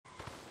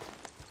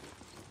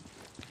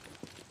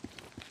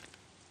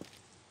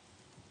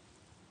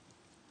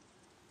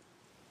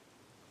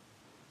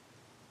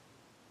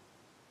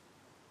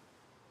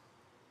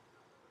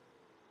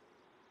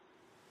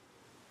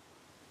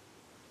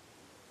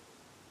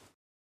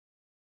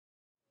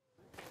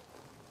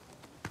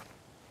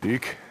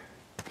Deke?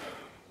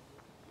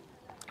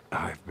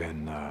 I've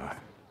been,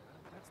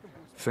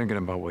 thinking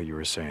about what you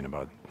were saying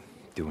about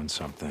doing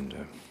something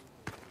to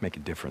make a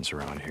difference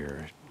around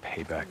here,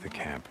 pay back the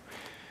camp.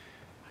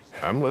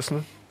 I'm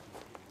listening.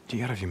 Do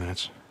you got a few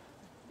minutes?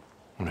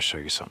 I want to show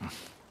you something.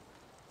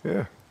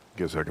 Yeah,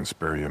 guess I can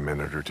spare you a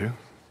minute or two.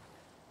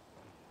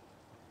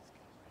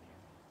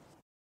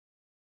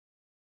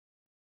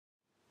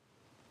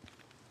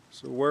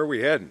 So where are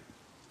we heading?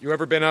 You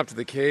ever been up to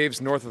the caves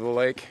north of the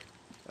lake?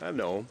 I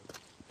know.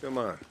 Come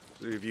on,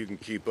 see if you can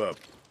keep up.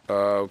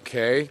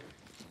 Okay,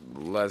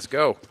 let's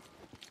go.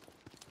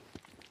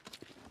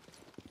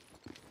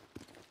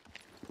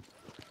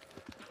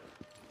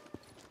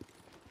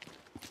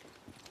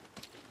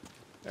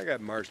 I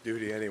got march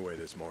duty anyway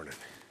this morning.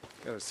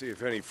 Gotta see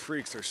if any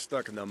freaks are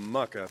stuck in the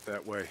muck out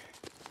that way.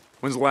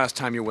 When's the last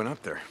time you went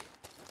up there?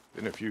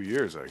 Been a few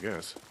years, I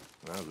guess.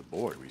 When I was a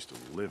boy, we used to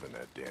live in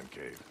that damn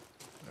cave.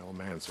 The old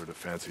man sort of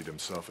fancied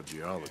himself a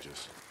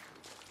geologist.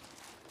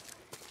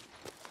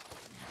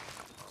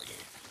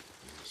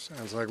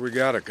 Sounds like we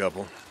got a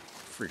couple.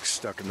 Freaks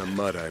stuck in the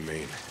mud, I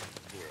mean.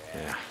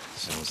 Yeah,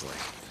 sounds like.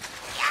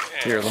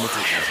 Here, let me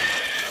take that.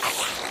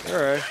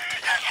 All right.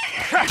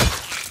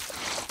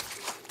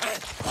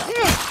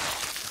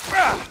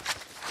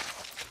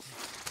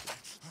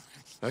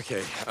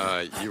 Okay,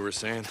 you were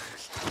saying?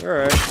 All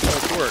right,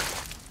 nice work.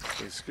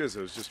 Hey,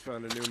 Skizzo's just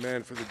found a new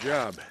man for the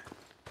job.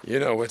 You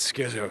know what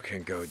Skizzo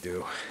can go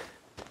do.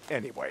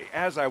 Anyway,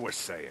 as I was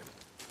saying,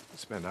 I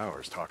spent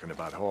hours talking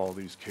about how all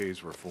these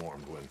caves were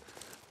formed when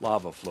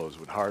lava flows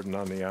would harden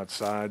on the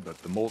outside, but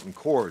the molten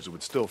cores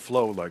would still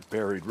flow like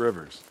buried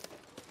rivers.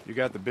 You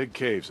got the big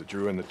caves that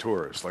drew in the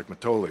tourists, like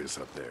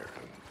Metolius up there,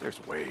 and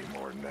there's way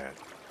more than that.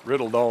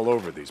 Riddled all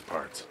over these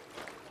parts.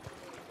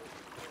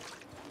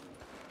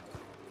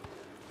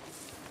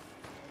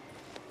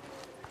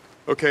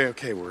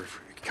 Okay, we're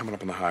coming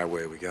up on the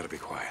highway. We gotta be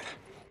quiet.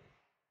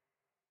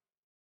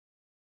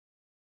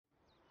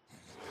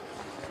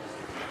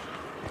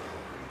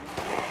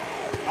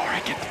 All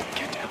right, get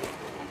down.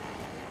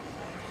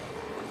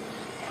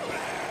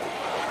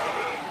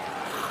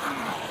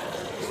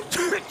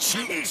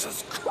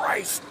 Jesus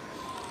Christ!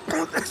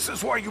 This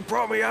is why you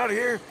brought me out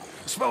here?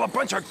 Smell a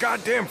bunch of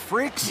goddamn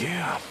freaks?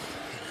 Yeah.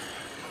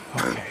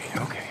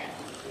 Okay.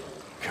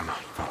 Come on,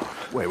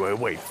 follow me.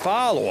 Wait.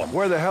 Follow them.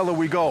 Where the hell are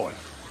we going?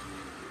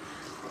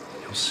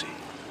 You'll see.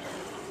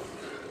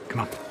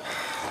 Come on.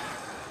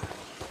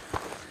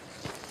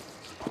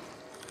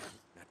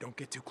 Now don't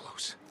get too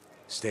close.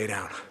 Stay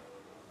down.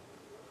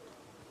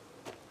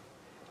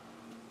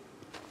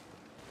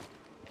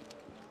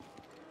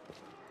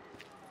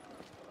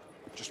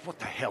 Just what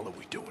the hell are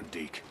we doing,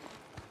 Deke?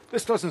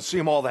 This doesn't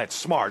seem all that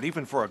smart,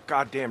 even for a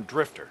goddamn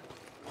drifter.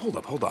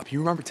 Hold up. You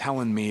remember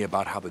telling me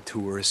about how the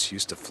tourists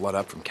used to flood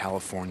up from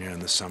California in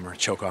the summer,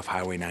 choke off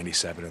Highway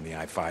 97 and the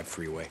I-5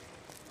 freeway?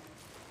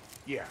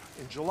 Yeah,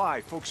 in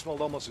July, folks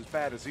smelled almost as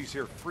bad as these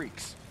here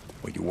freaks.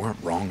 Well, you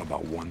weren't wrong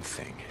about one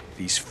thing.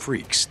 These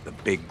freaks, the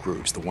big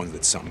groups, the ones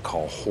that some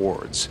call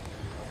hordes,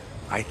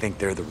 I think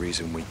they're the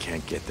reason we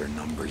can't get their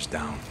numbers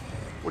down.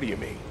 What do you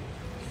mean?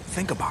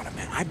 Think about it,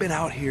 man. I've been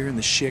out here in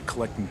the shit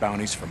collecting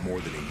bounties for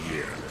more than a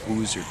year.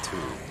 Boozer, too.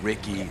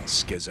 Ricky,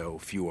 Skizzo, a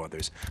few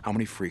others. How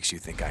many freaks you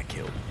think I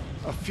killed?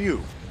 A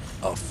few.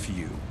 A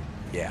few.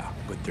 Yeah,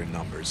 but their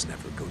numbers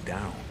never go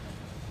down.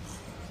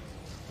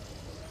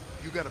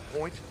 You got a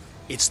point?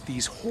 It's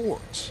these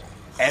hordes.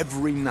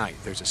 Every night,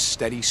 there's a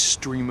steady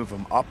stream of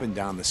them up and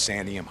down the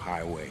Santiam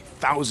Highway.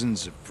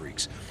 Thousands of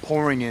freaks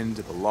pouring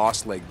into the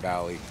Lost Lake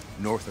Valley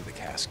north of the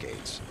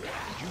Cascades.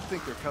 And you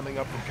think they're coming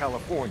up from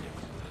California?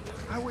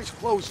 Highway's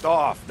closed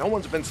off. No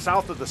one's been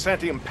south of the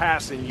Santiam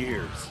Pass in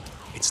years.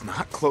 It's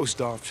not closed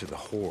off to the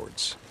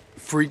hordes.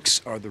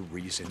 Freaks are the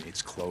reason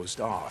it's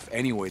closed off.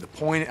 Anyway, the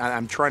point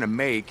I'm trying to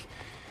make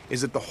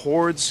is that the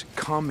hordes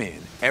come in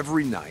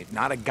every night.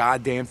 Not a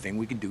goddamn thing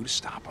we can do to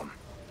stop them.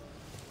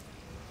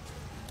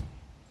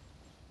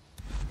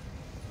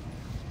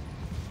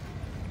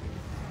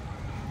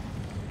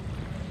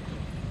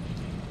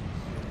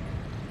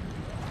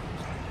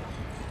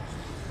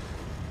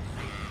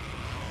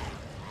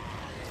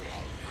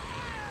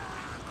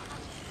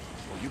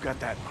 Well, you got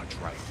that much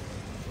right.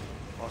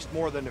 Lost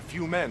more than a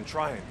few men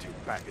trying to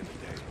back in the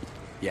day.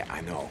 Yeah, I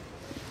know.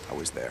 I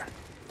was there.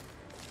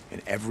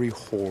 And every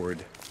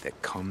horde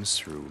that comes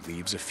through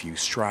leaves a few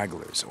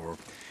stragglers or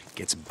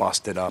gets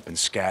busted up and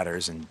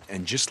scatters, and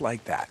just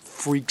like that,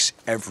 freaks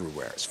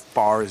everywhere as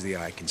far as the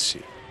eye can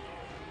see.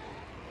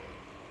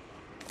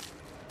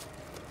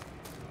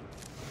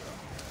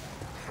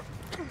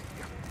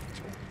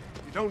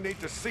 You don't need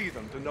to see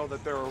them to know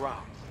that they're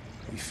around.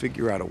 We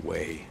figure out a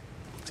way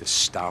to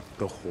stop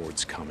the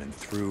hordes coming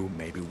through.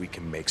 Maybe we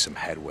can make some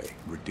headway,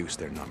 reduce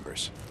their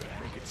numbers.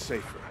 Make it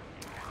safer.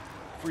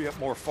 Free up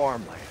more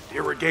farmland,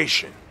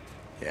 irrigation.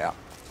 Yeah.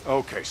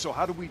 Okay, so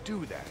how do we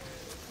do that?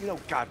 You know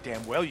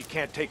goddamn well you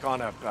can't take on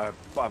a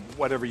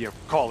whatever you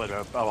call it,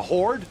 a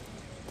horde?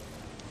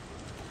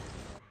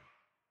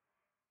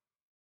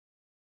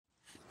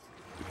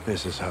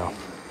 This is how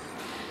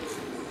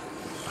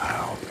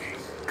we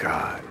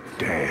God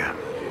damn.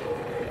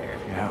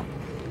 Yeah.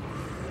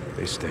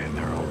 They stay in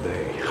there all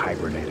day,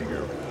 hibernating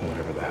or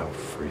whatever the hell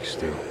freaks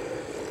do.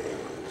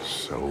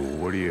 So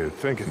what are you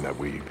thinking that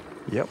we...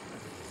 Yep.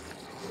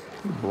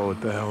 Blow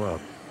it the hell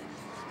up.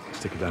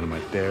 Stick it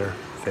dynamite there,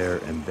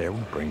 and there.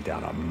 We bring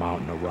down a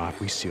mountain of rock.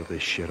 We seal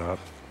this shit up.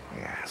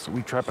 Yeah, so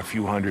we trap a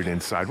few hundred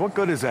inside. What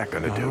good is that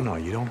gonna do? No,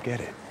 you don't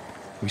get it.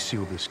 We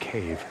seal this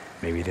cave.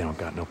 Maybe they don't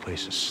got no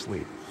place to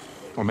sleep.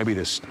 Or maybe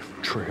this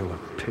trail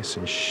of piss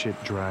and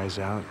shit dries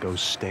out,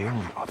 goes stale,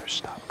 and others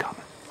stop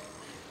coming.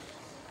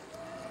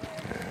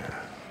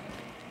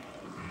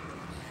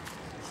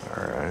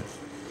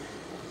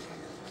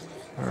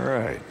 All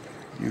right.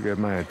 You get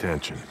my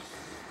attention.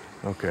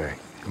 Okay,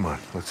 come on,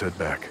 let's head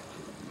back.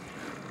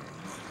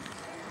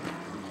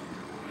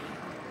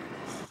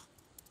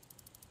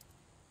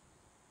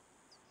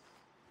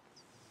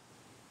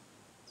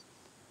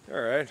 All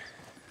right.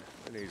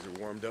 My knees are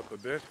warmed up a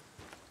bit.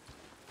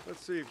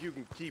 Let's see if you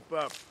can keep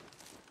up.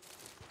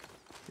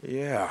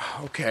 Yeah,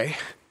 okay.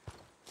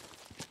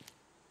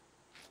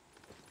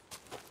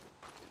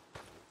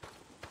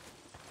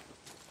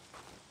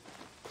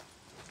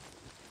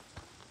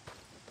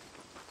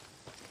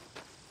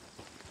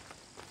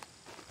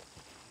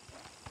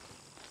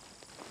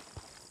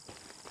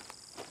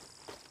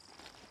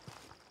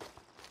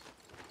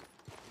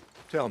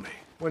 Tell me,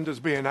 when does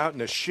being out in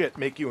the shit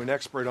make you an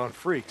expert on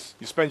freaks?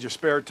 You spend your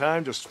spare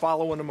time just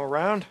following them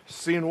around,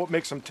 seeing what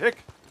makes them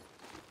tick?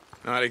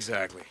 Not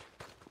exactly.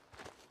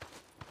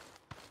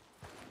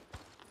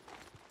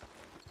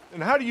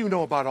 And how do you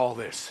know about all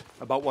this?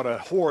 About what a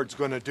horde's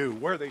gonna do,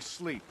 where they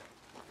sleep?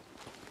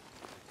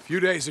 A few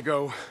days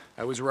ago,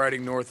 I was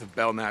riding north of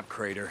Belknap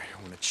Crater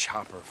when a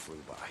chopper flew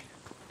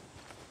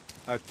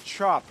by. A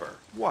chopper?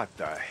 What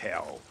the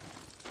hell?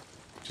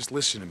 Just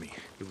listen to me.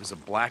 It was a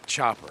black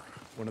chopper.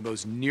 One of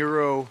those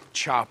Nero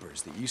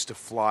choppers that used to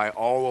fly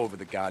all over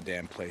the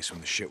goddamn place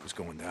when the shit was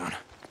going down.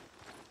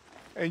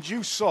 And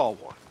you saw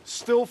one,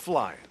 still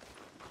flying.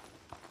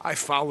 I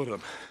followed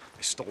them.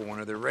 I stole one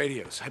of their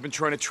radios. I've been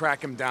trying to track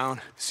them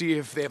down, see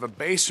if they have a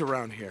base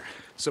around here.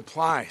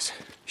 Supplies.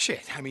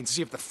 Shit, I mean,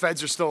 see if the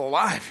feds are still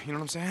alive, you know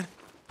what I'm saying?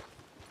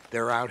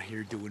 They're out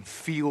here doing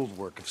field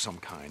work of some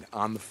kind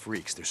on the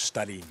freaks. They're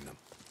studying them.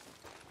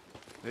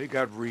 They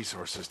got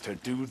resources to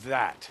do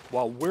that,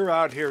 while we're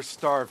out here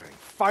starving,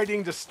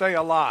 fighting to stay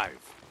alive.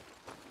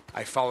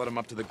 I followed them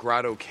up to the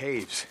Grotto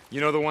Caves.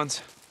 You know the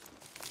ones?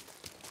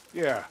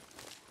 Yeah.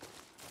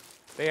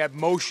 They had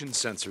motion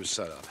sensors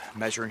set up,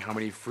 measuring how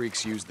many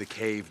freaks used the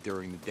cave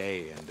during the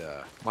day, and,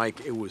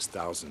 Mike, it was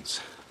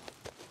thousands.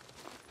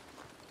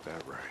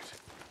 That right.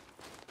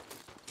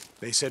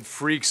 They said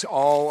freaks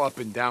all up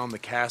and down the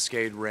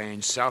Cascade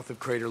Range, south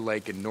of Crater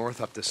Lake and north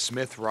up to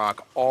Smith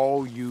Rock,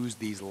 all used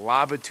these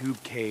lava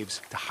tube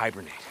caves to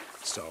hibernate.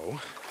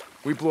 So,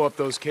 we blow up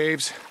those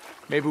caves,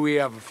 maybe we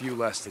have a few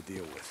less to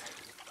deal with.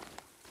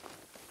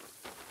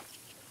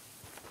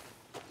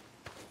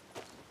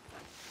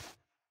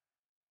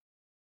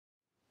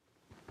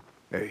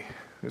 Hey,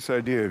 this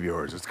idea of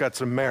yours, it's got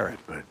some merit,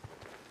 but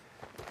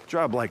a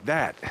job like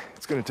that,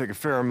 it's gonna take a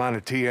fair amount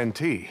of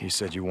TNT. He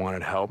said you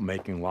wanted help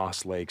making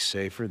Lost Lake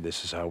safer.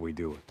 This is how we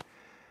do it.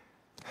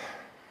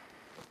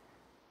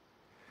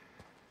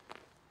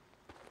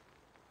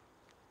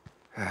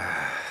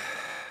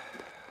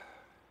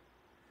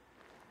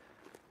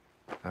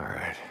 All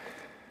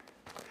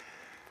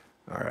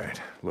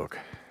right, look.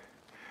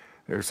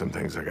 There's some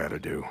things I gotta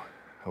do,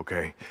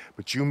 okay?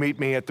 But you meet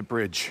me at the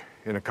bridge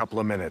in a couple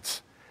of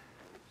minutes.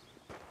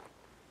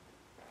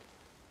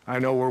 I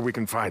know where we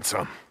can find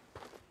some.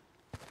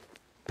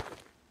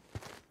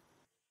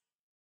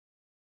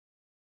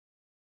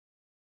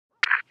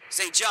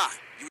 St. John,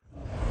 you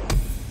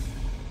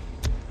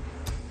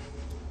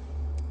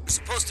were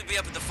supposed to be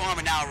up at the farm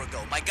an hour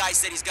ago. My guy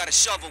said he's got a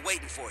shovel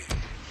waiting for you.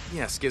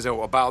 Yeah,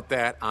 Skizzo, about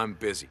that, I'm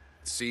busy.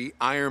 See,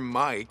 Iron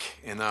Mike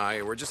and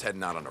I, we're just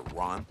heading out on a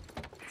run.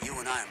 You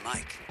and Iron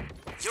Mike,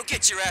 you'll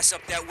get your ass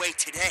up that way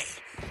today,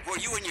 or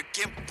you and your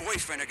gimp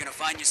boyfriend are gonna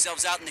find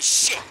yourselves out in the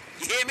shit.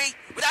 You hear me?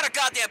 Without a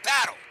goddamn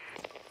paddle.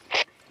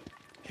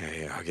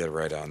 Yeah, I'll get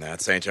right on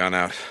that. St. John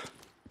out.